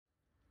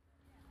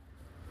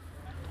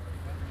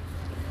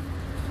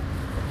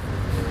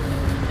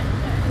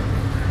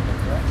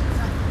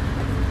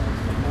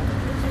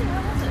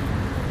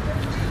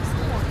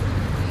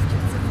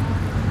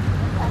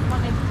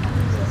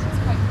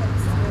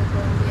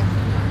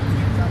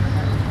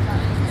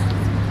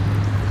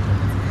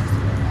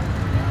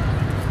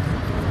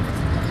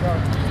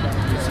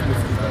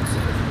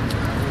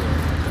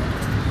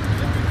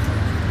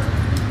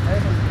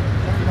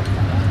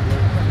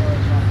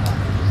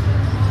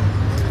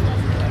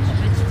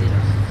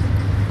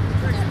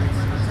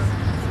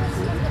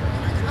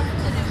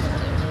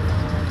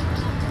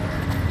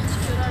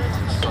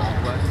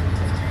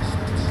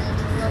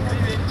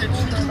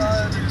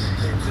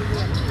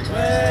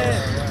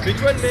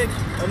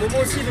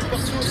si, il est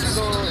parti aussi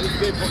dans le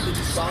gars pour qu'il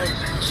disparaît.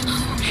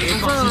 Il est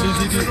parti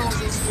les aider.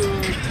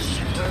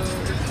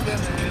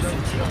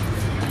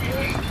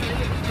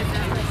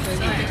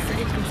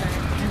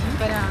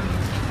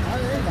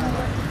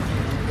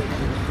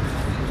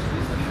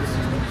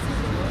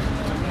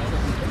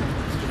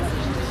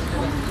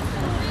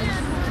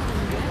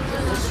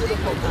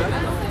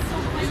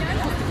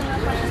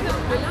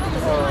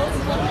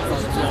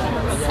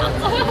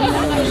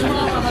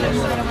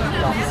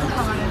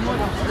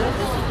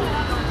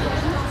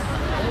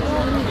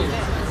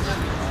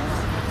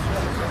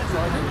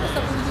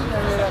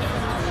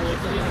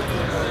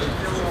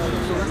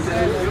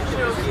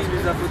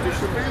 Les a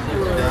photoshopés ou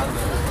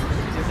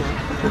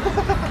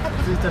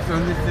t'as fait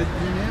un effet de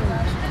lumière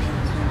ou...